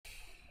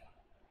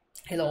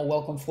Hello,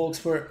 welcome,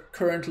 folks. We're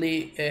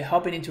currently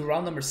hopping into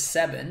round number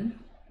 7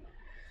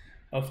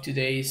 of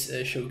today's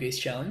showcase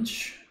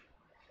challenge.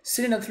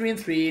 Sitting at 3 and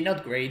 3,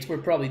 not great. We're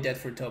probably dead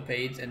for top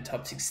 8 and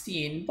top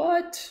 16,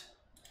 but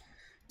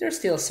there's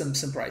still some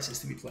prizes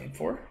to be playing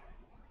for.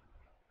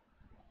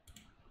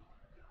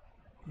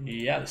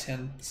 Yeah, this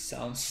hand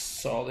sounds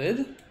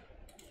solid.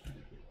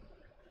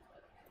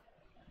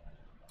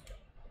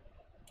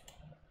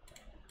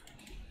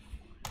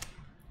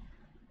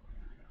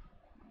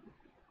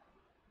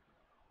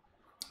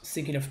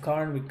 Thinking of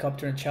Karn with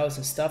Copter and Chalice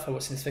and stuff, I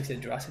wasn't expecting a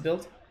Jurassic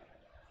build.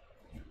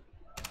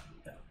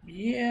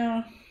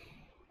 Yeah.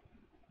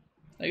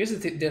 I guess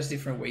there's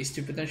different ways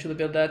to potentially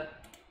build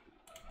that.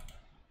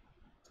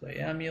 Play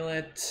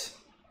AmuLIT.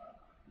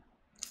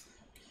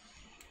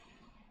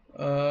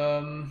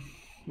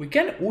 We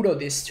can Udo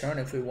this turn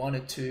if we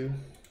wanted to.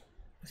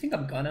 I think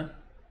I'm gonna.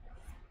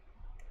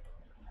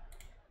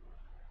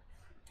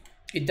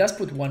 It does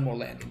put one more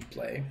land in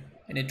play,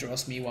 and it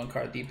draws me one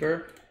card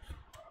deeper.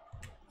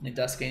 And it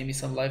does gain me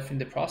some life in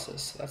the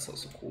process, so that's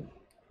also cool.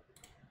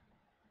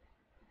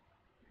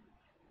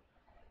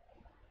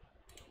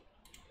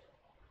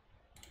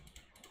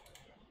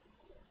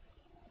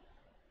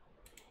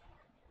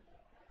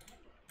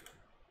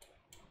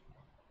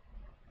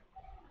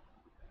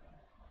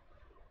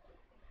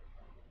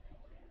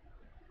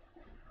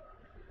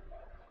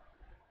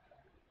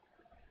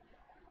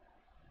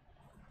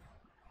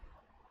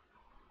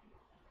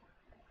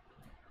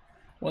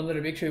 One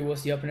Little Victory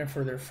was the opener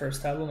for their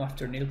first album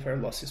after Neil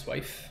Peart lost his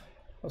wife.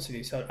 Also,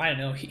 I don't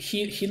know.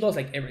 He lost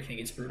like everything.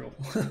 It's brutal.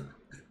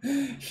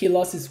 He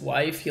lost his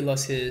wife. He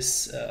lost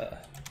his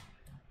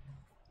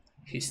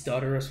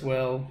daughter as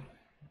well.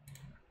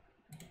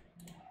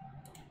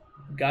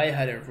 Guy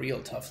had a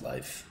real tough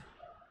life.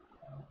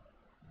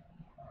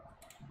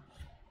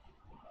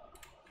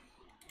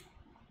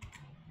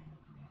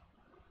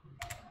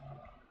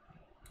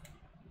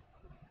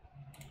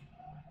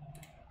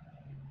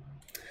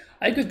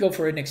 I could go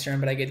for it next turn,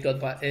 but I get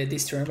got by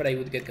this turn, but I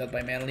would get got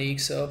by Mana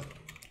League, so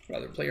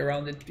rather play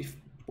around it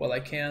while I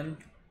can.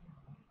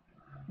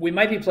 We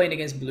might be playing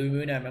against Blue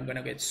Moon, and I'm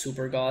gonna get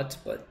super got,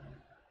 but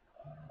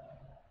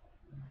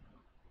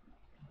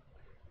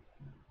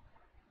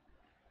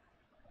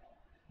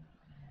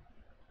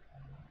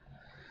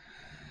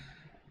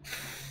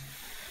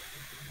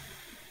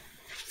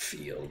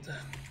field.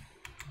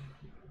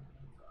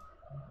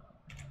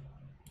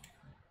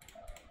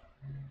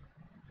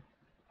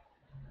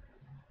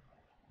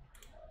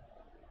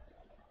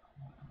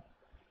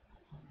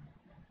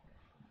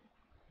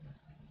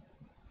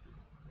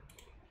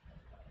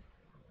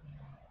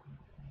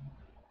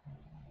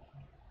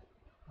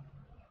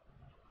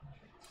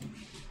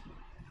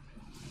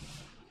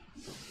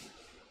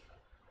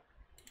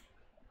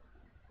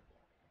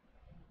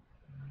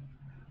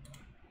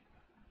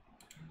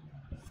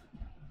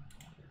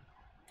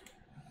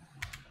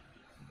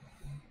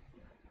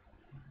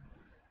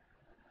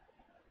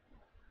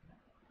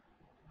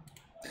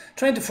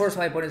 Trying to force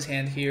my opponent's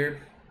hand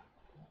here.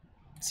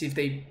 See if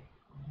they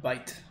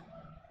bite.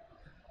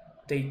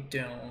 They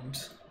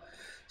don't.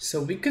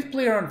 So we could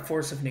play around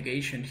Force of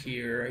Negation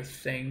here, I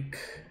think.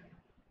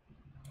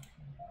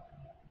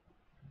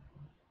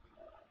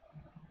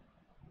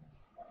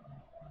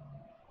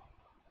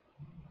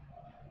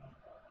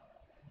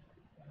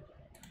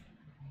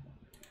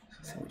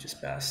 So we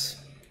just pass.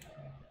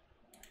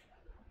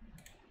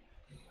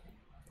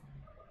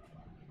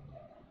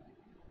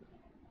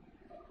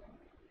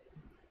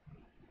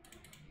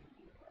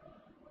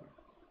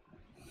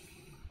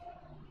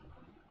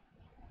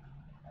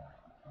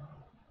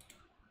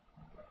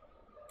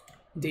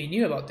 They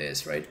knew about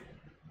this, right?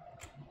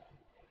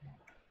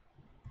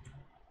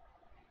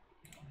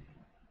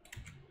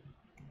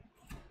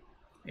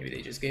 Maybe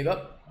they just gave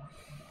up.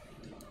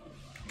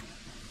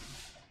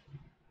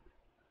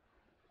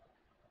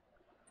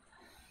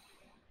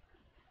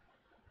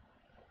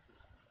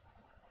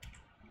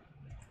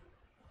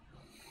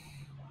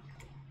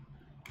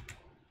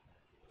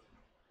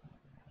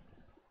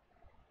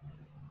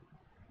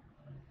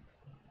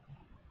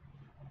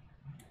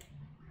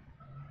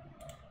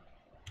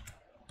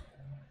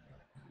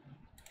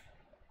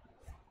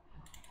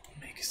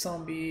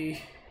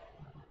 Zombie.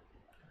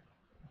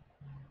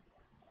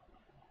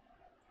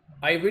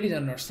 I really don't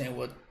understand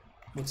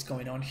what's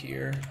going on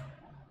here.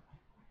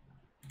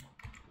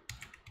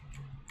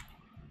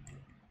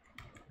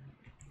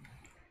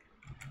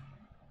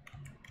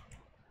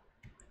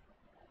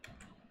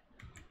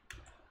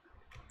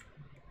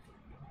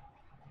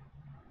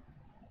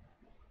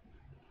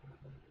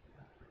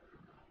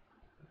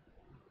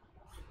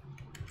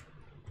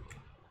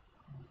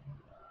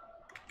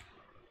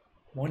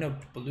 Mono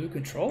blue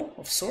control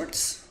of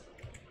sorts?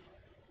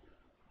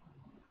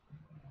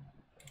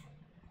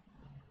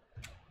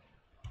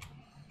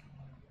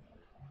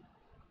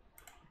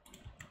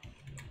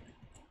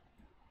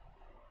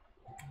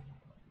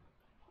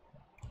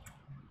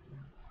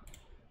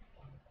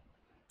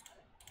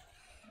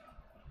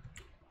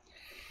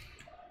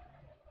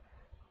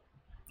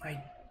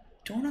 I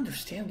don't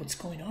understand what's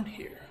going on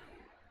here.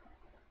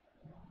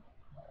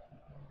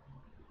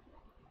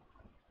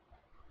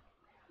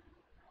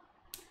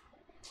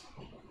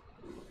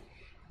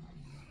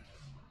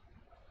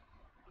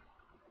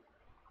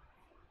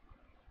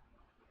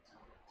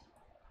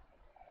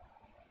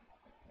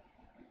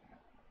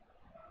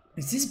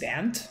 Is this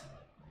Bant?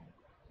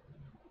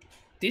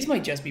 This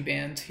might just be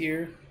Bant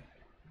here.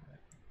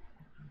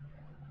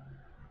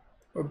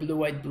 Or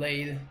blue-white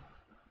blade.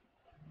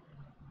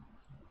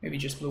 Maybe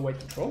just blue-white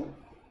control?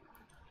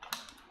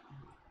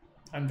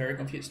 I'm very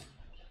confused.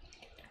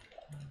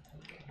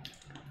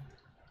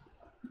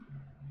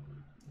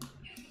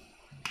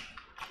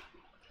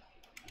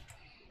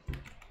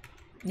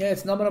 Yeah,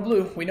 it's not mono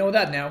blue. We know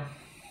that now.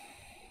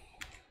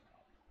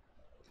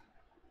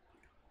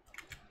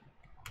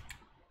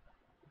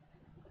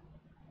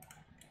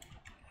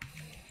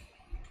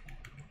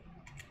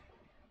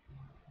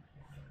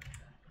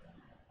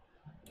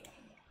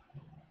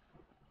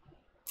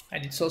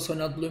 And it's also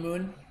not blue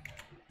moon.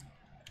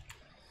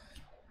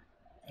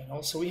 And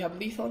also we have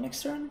lethal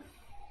next turn.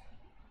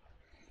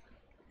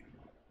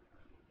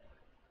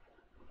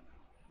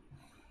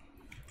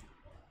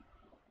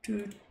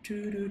 Do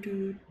do do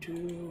do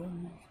do.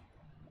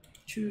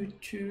 Do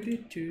do do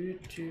do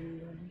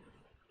do.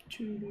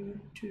 Do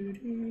do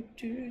do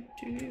do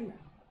do.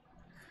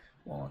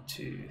 1,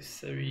 2,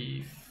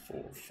 3,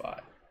 4,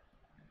 5.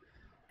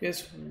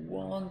 Guess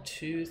 1,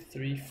 2,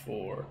 3,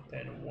 4.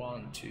 Then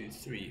 1, 2,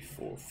 3,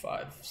 4,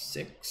 5,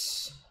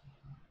 6.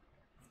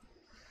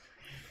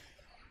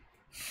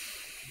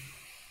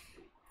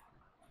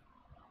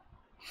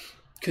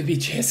 Could be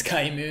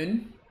Jeskai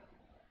Moon.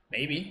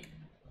 Maybe.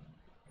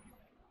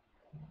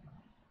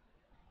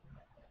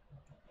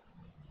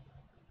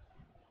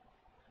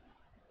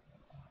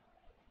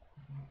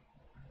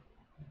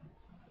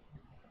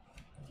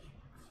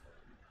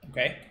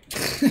 Okay.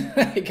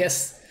 I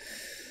guess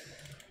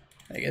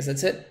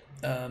that's it.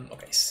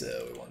 Okay,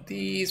 so we want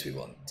these, we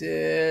want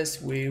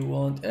this, we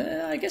want.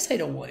 I guess I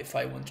don't want. If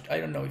I want, I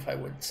don't know if I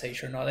would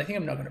Sage or not. I think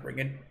I'm not gonna bring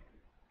it.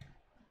 I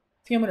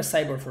think I'm gonna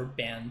cyber for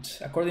Bant.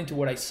 According to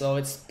what I saw,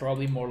 it's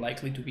probably more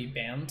likely to be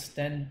Bant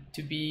than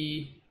to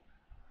be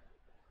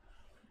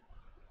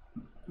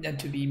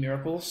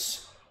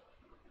Miracles.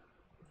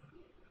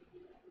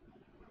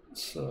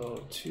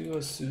 So 2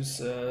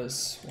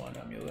 Asusas, 1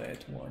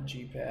 AmuLIT, 1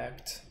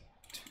 G-Pact,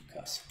 2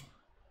 custom.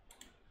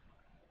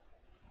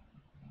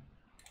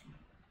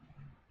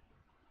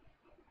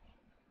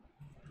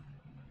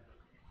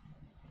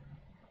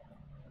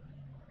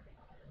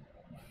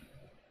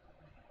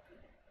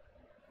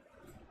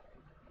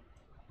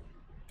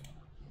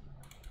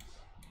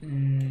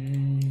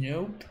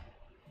 Nope.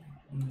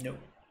 Nope.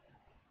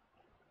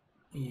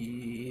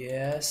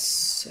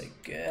 Yes, I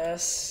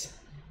guess.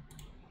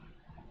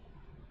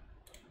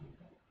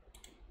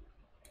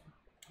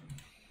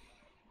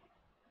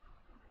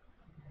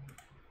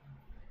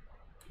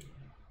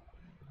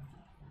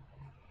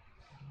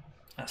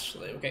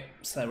 Actually, okay,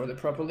 cyber it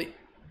properly.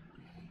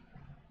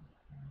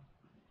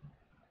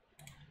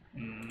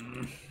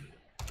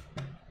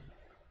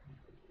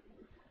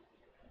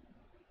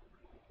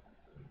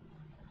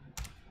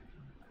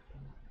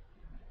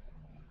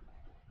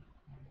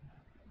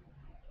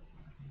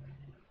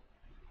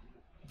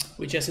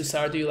 Which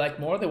SSR do you like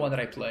more? The one that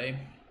I play.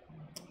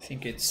 I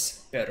think it's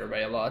better by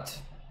a lot.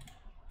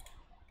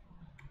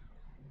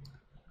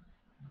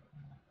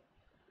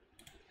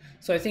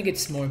 So I think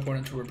it's more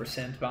important to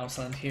represent Bounce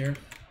Land here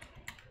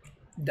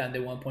than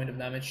the 1 point of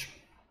damage.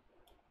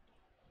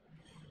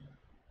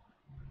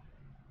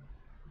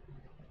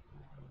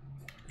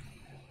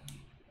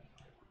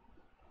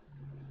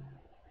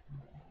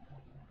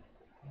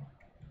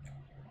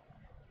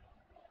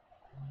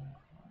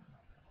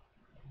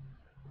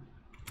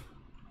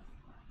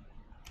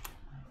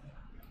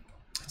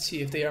 Let's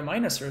see if they are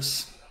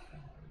minusers.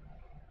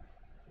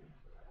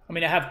 I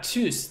mean, I have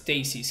 2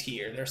 Stacies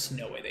here. There's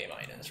no way they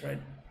minus,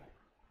 right?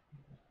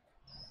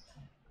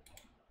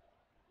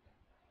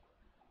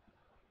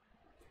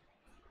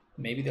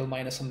 Maybe they'll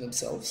minus on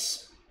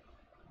themselves.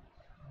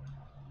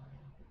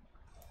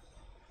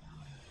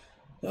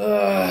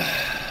 Yeah,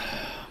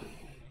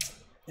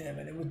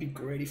 but it would be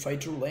great if I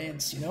drew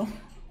lands, you know?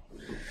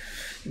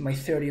 In my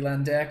 30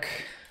 land deck.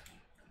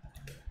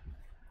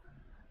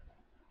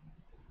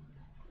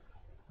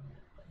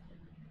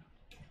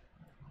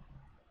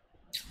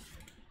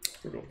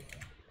 Brutal.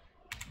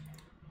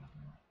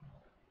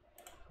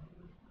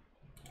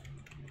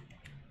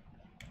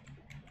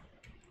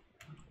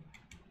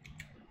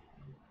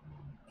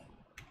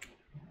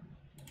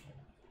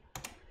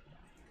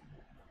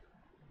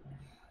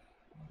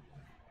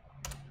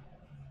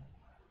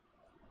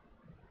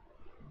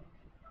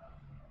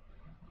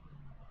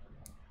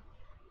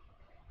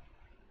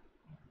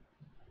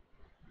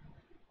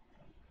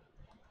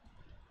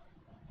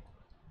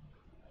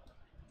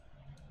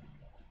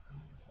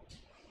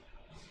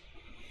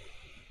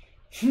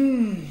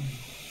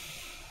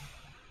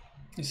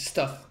 This is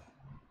tough.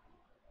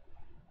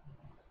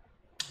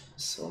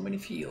 So many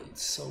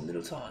fields, so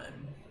little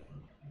time.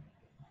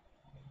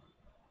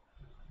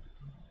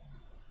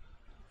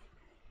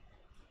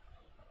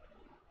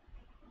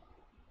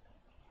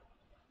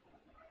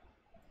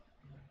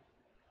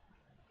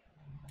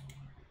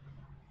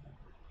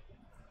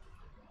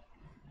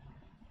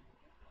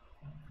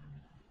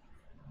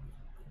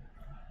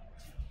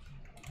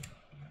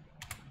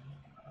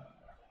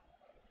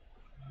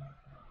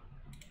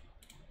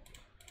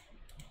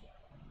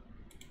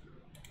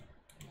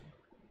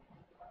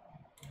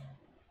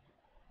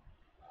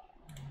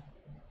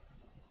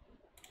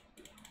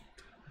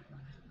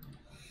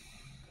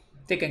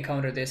 They can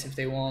counter this if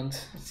they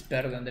want. It's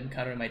better than them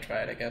countering my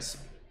Triad, I guess.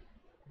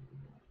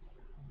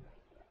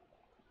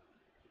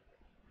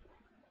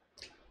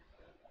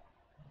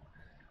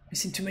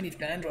 Missing too many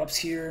land drops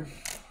here.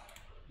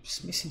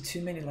 Just missing too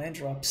many land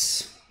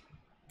drops.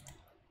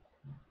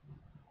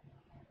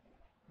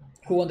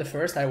 Who won the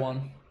first? I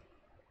won.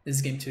 This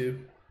is game 2.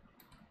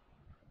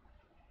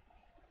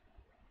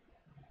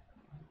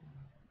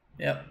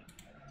 Yep.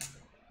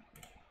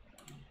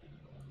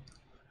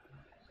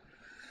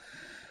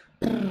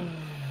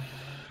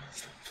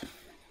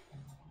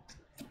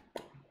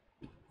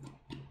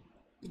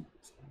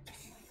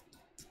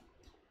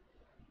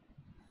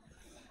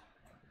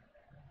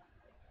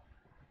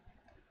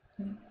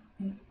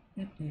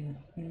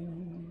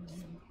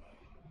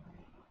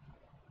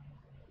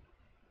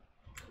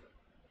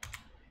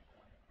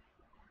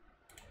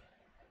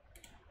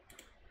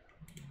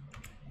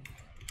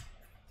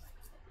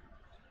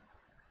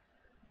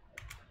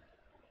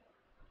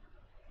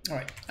 All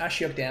right,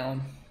 Ashiok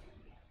down.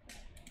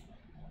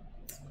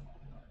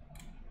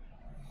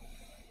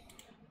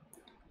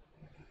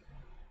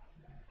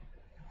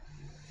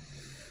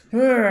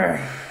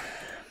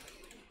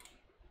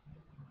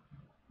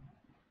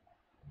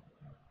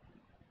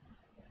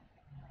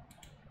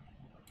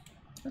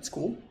 That's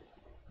cool.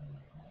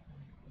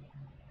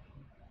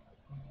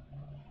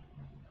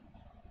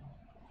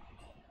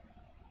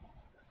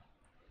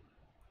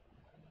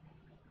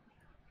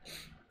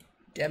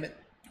 Damn it.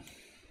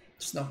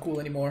 It's not cool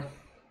anymore.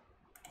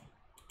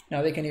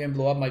 Now they can even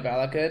blow up my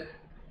Valakut.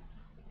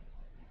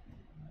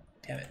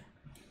 Damn it.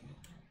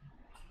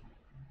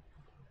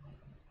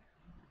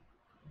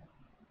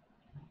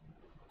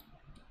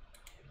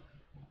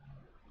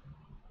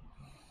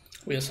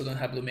 We also don't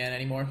have blue mana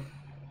anymore.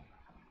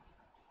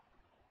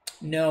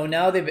 No,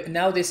 now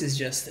this is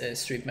just a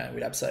street man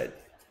with upside.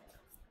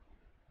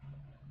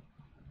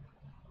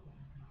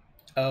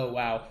 Oh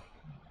wow.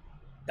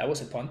 That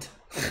was a punt.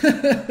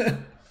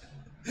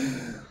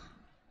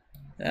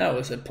 That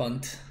was a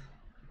punt.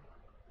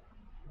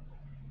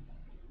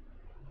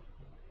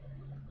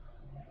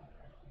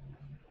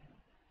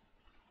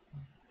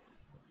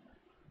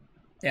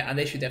 Yeah, and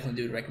they should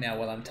definitely do it right now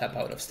while I'm tap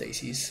out of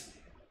Stacy's.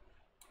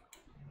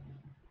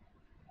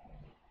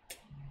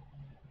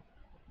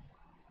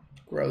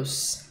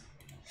 Gross.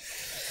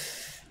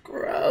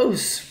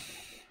 Gross.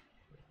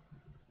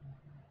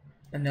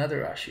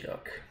 Another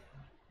Ashiok.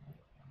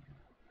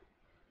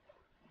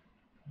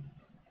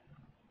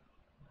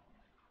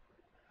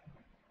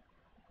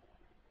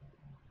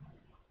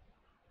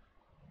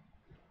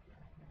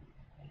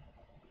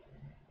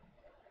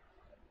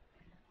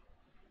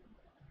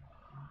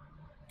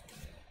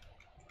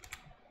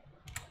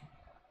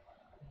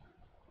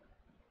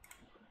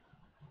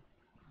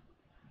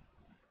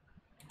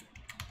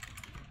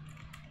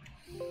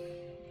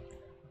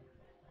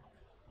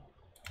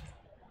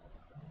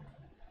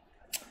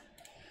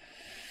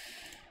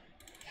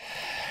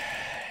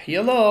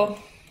 Hello.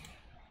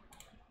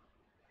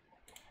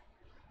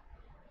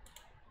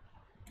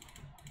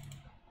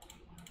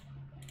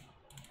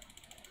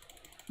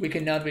 We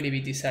cannot really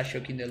beat this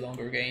Ashiok in the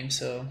longer game,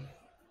 so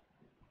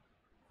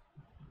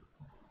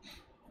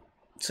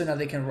now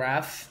they can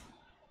Wrath.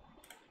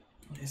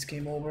 It's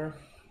game over.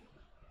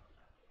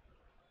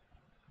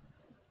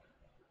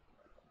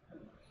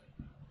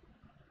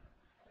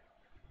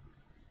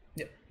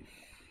 Yep.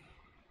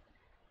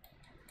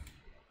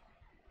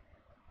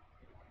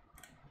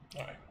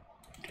 All right.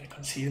 Gonna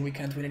concede. We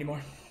can't win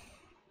anymore.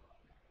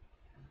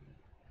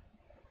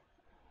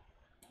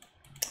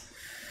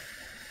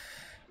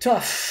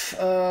 Tough.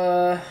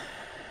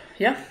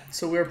 Yeah,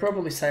 so we're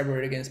probably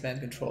cybered against Bant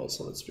control,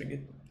 so let's do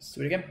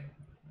it again.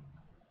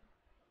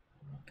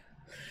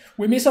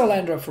 We missed our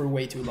land drop for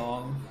way too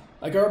long.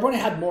 Like, our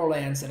opponent had more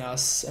lands than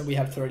us, and we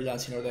have 30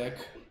 lands in our deck.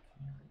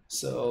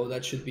 So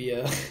that should be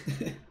a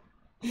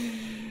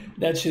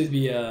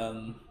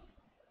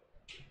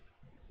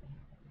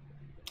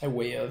a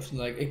way of,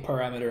 like, a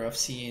parameter of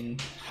seeing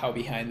how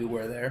behind we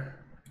were there.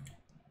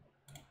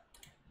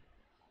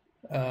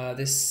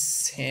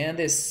 This hand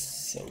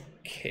is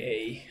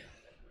okay.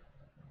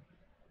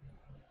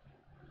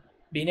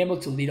 Being able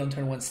to lead on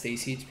turn 1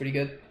 Stacy, it's pretty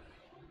good.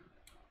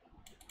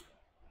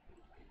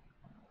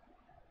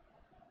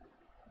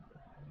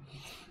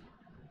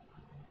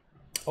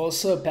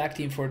 Also, back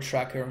team for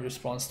tracker in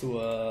response to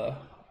an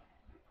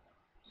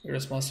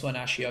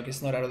Ashiok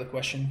is not out of the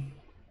question.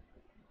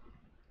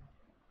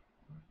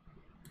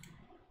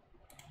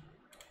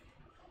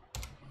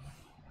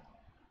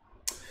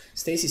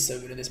 Stacy's so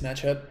good in this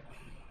matchup.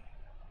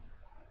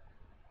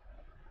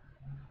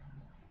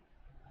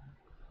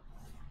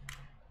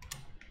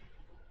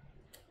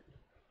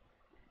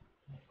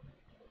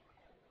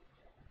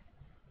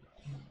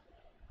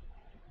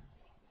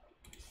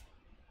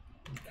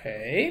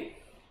 Okay.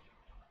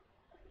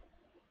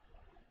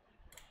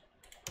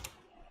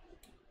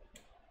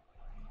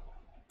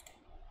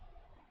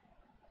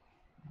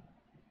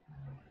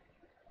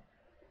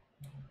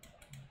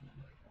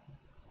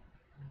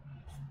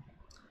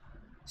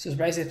 So it's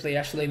basically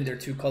actually maybe they're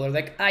 2 color.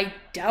 Like, I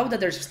doubt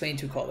that they're just playing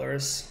 2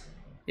 colors.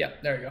 Yeah,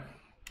 there you go.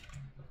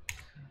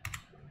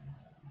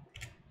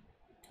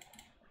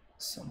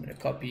 So I'm gonna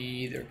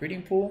copy the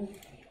repeating pool.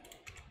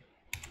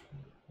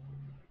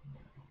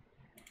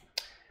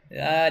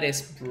 That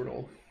is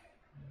brutal.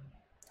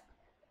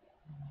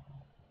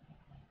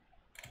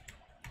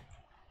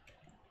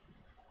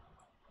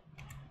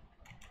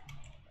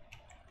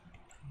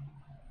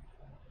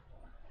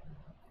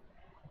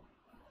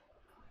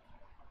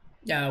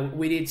 Yeah,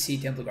 we did see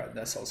Temple Garden,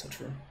 that's also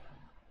true.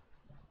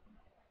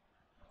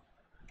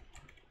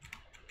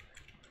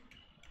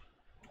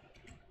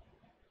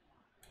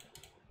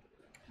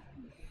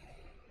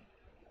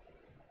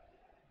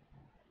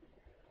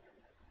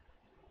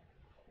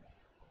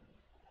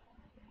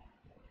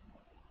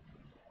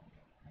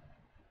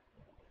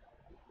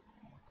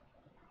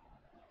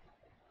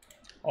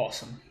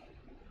 Awesome.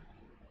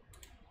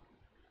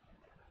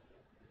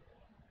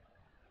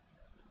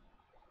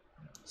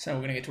 So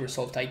we're gonna get to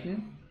resolve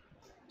Titan.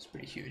 It's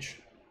pretty huge.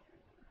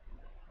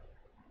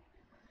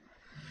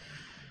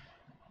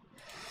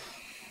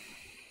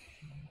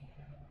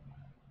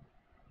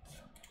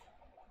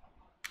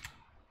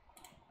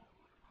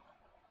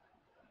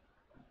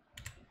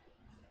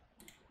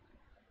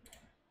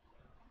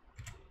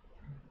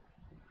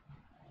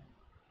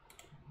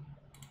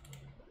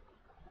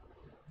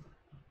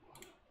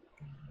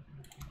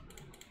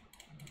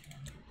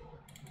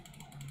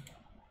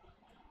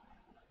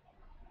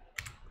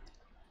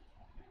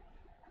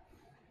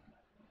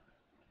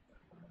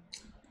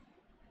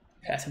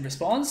 Path and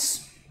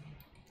response.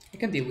 I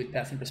can deal with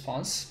path and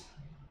response.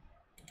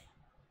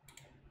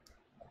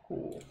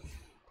 Cool.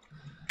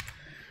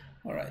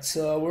 All right,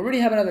 so we already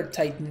have another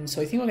Titan,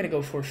 so I think we're gonna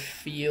go for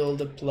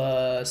field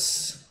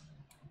plus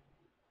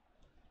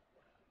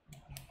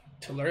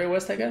Tularia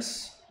West, I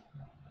guess.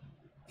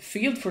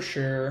 Field for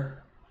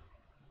sure.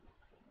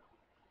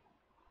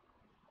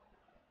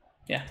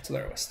 Yeah,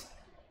 Tularia West.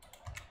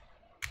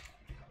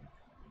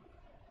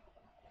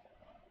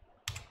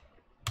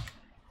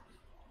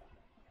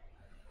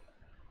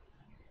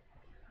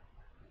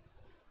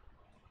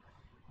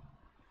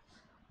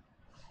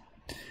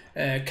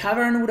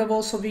 Cavern would have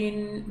also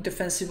been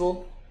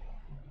defensible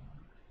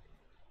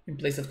in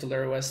place of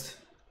Tularia West.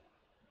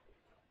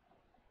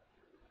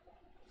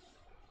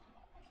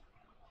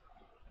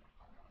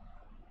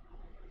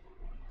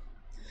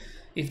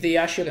 If they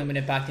actually come in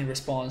a pact in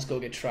response, go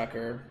get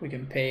Tracker. We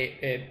can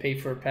pay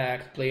for a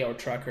pact, play our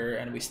Tracker,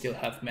 and we still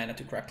have mana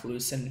to crack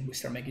loose, and we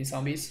start making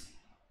zombies.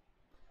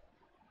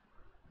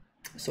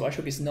 So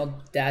Ashok is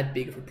not that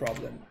big of a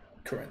problem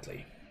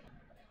currently.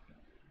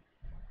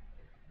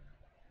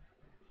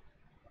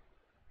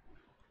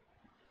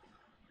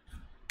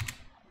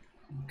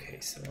 Okay,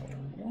 so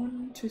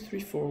 1, 2, 3,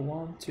 4,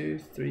 1, 2,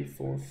 3,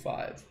 4,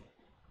 5.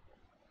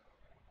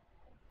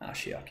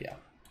 Ashiok, yeah.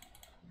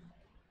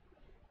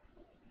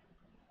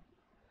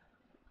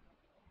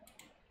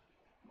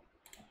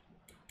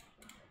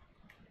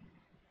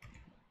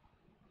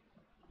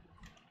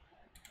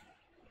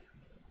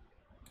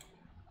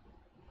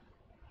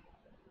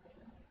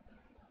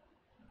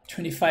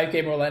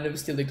 $25K more Orlando,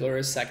 still the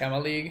glorious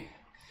Sakama League.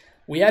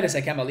 We had a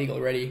Sakama League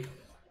already.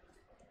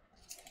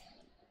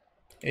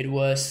 It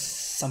was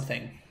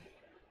something.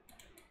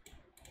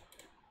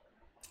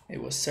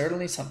 It was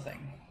certainly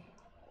something.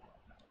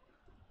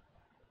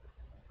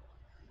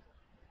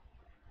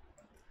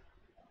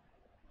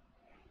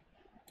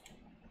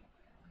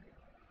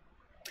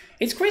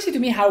 It's crazy to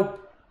me how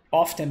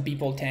often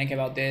people tank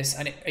about this,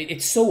 and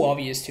it's so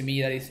obvious to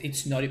me that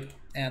it's not,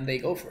 and they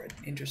go for it.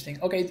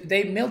 Interesting. Okay,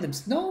 they milled them.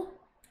 No,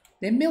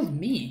 they milled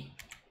me.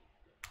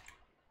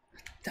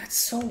 That's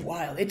so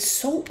wild. It's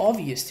so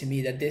obvious to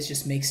me that this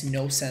just makes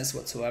no sense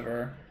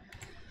whatsoever.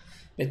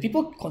 But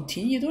people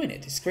continue doing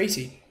it. It's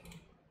crazy.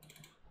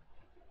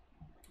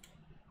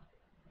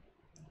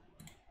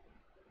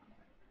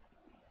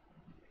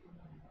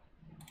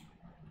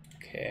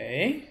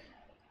 Okay.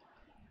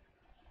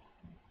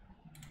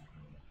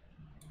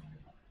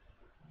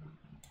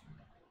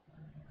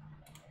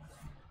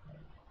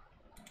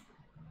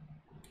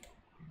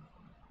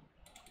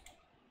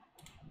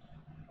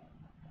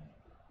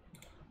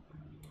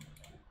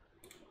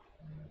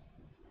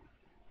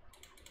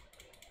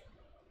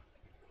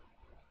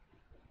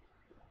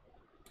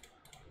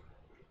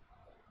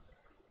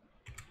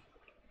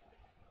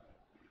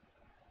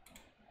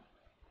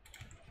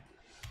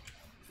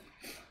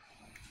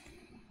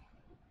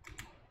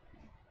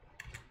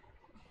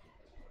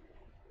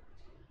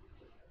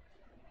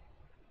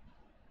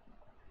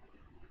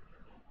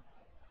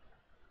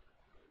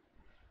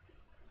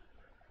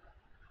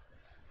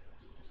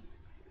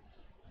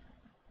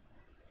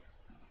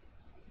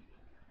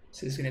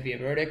 So this is going to be a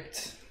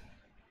verdict.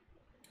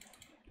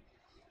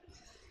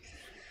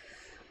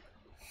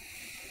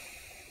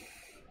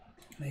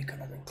 Make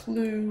another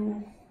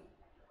clue.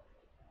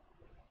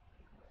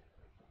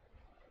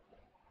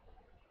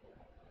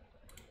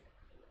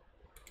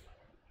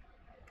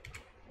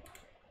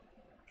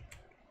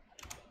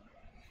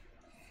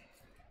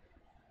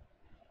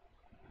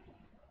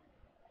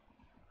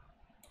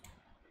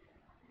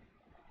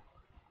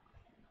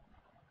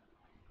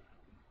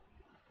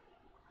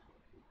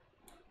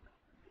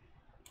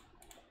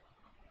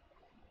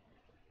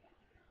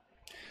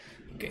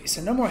 Okay,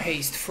 so no more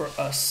haste for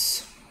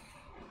us.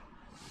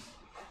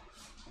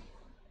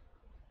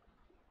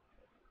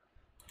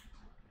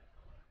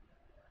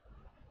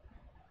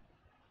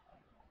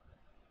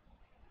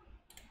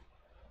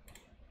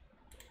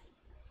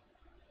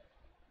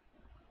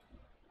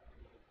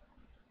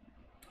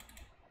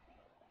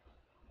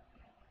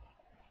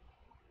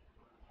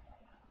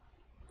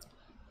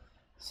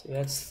 So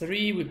that's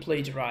 3, we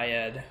play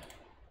Dryad.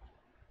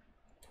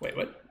 Wait,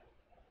 what?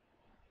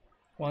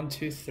 1,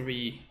 2,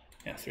 3.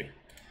 Yeah, 3.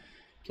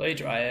 Play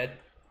Dryad.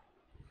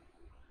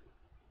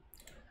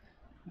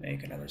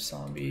 Make another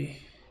zombie.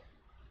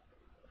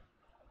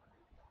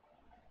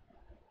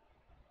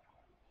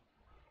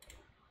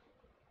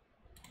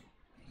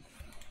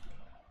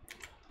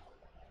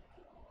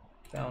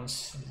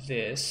 Bounce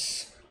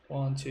this.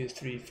 1, 2,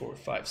 3, 4,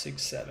 5,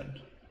 6,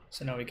 7.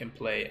 So now we can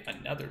play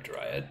another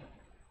Dryad.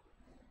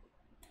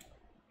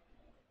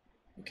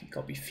 We can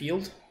copy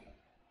field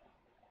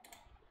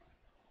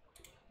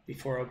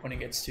before our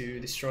opponent gets to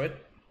destroy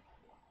it.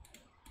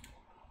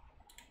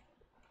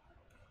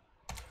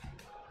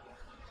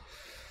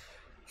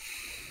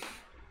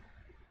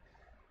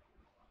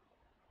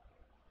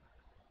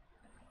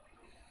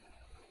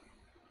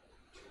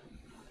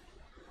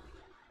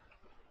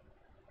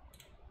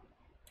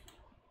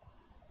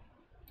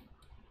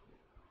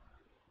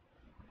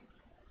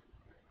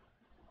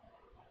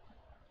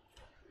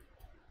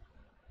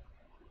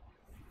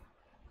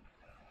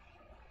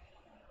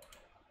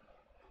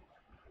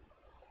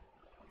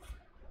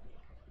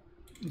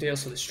 They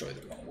also destroyed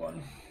the wrong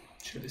one.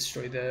 Should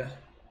destroy the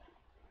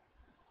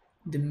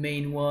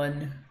main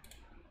one.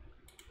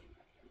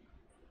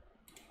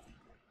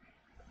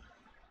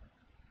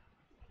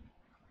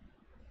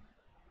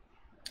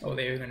 Oh,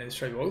 they're gonna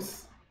destroy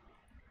both?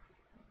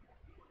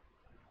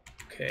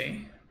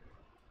 Okay.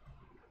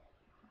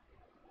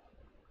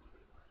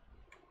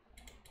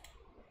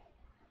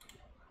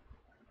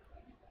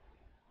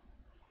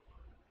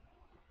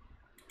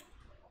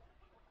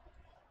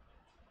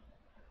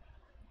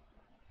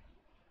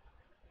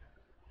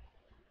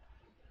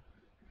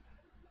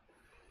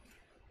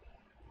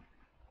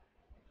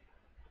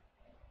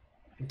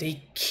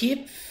 They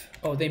keep...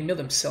 Oh, they mill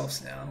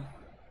themselves now.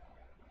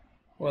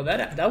 Well,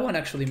 that one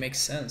actually makes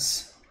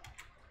sense.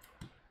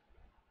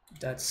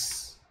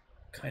 That's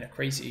kind of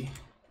crazy.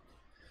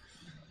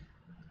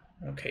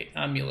 Okay,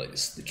 AmuLIT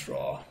is the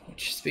draw,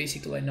 which is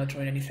basically like not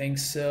drawing anything.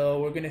 So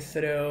we're gonna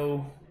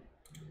throw...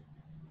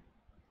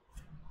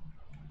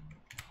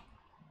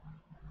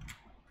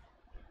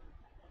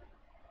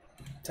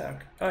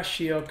 Attack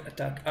Ashiok,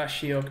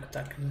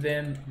 attack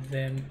them.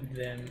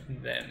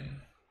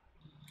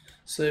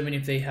 So even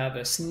if they have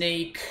a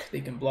snake,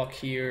 they can block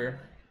here.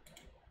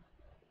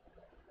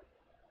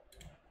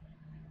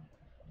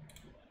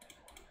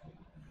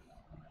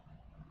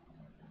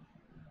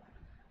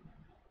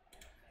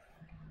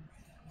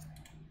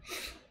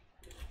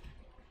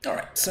 All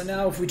right, so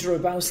now if we draw a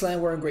bounce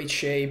land, we're in great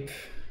shape.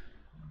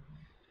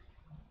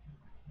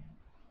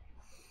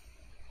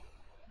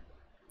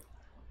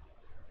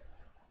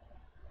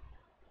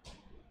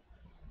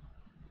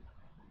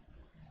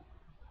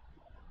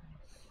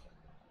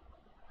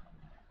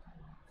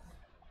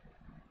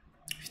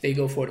 If they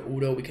go for the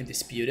Udo, we can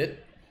dispute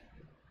it.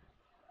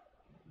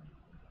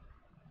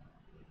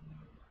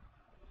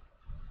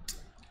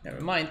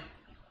 Never mind.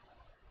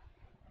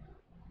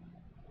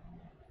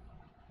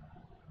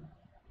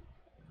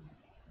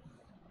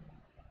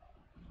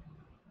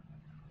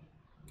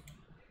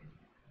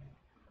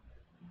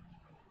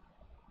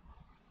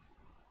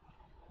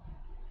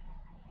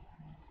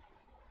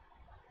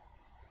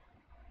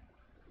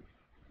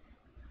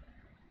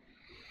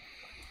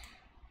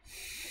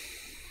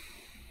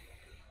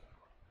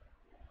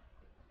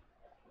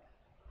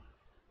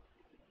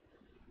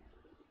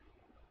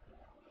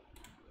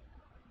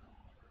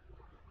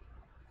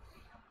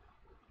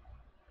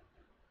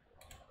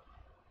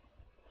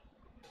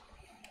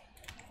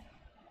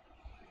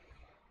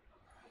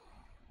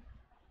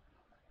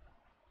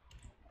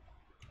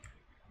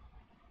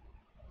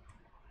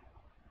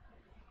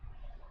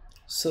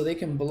 So they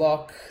can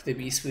block the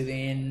Beast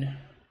Within.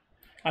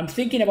 I'm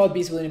thinking about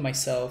Beast Within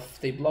myself.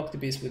 They block the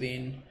Beast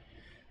Within.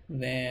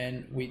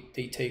 Then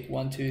they take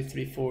 1, 2,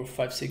 3, 4,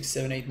 5, 6,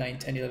 7, 8, 9,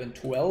 10, 11,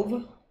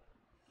 12.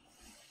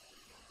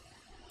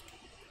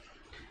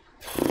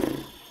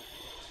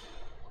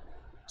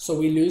 So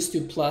we lose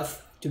to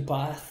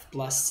Bath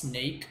plus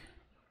Snake.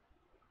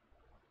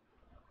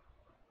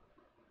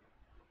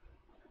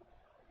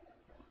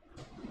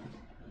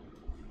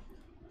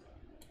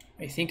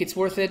 I think it's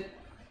worth it.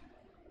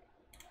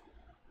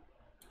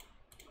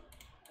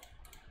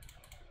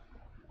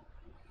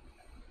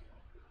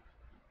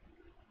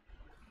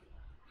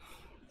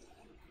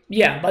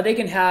 Yeah, but they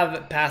can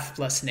have Path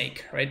plus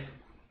Snake, right?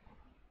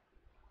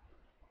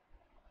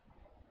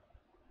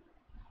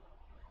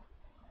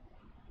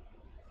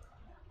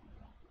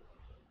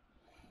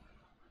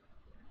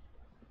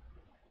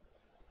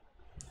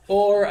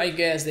 Or I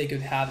guess they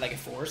could have like a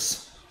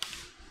Force.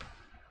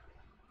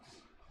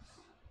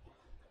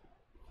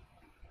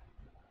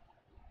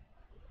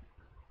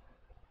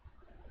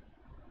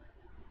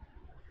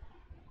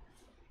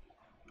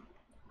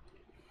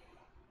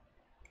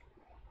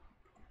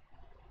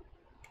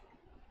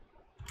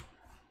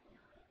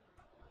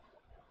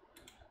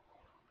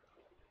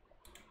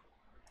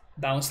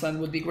 Bounce land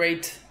would be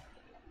great.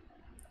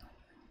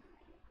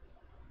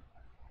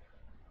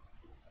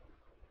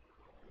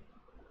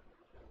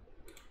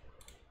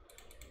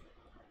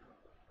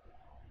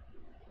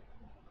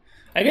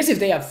 I guess if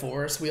they have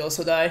force, we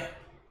also die.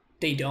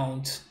 They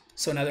don't.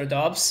 So another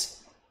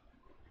Dobbs.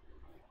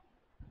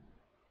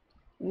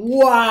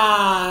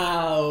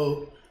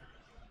 Wow!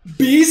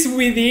 Beast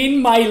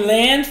within my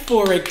land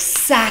for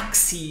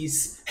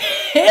Xaxes.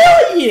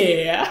 Hell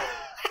yeah!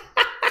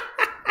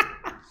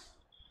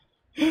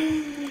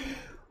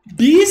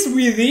 Beast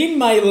within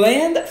my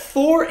land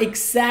for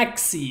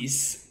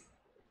Xaxes.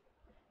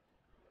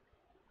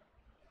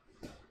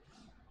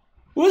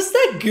 Was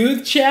that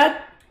good,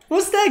 chat?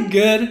 Was that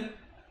good?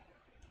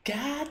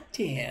 God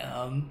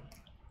damn.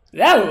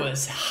 That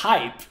was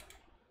hype.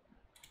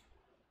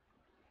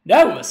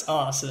 That was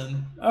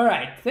awesome.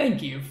 Alright,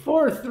 thank you.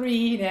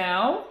 4-3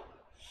 now.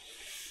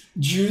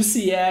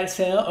 Juicy as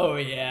hell. Oh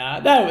yeah,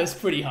 that was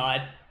pretty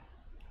hot.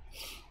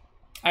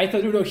 I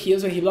thought Udo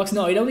heals when he blocks.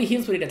 No, it only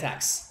heals when it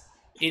attacks.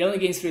 It only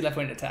gains 3 life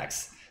when it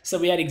attacks. So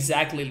we had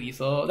exactly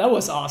lethal. That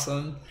was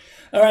awesome.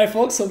 Alright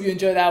folks, hope you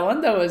enjoyed that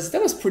one. That was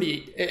a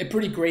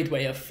pretty great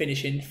way of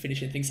finishing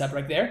things up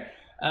right there.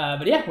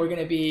 But yeah, we're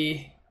gonna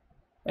be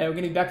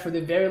back for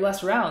the very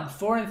last round.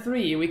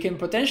 4-3. We can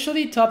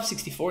potentially top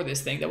 64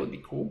 this thing. That would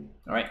be cool.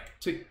 Alright,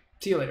 sweet.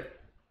 See you later.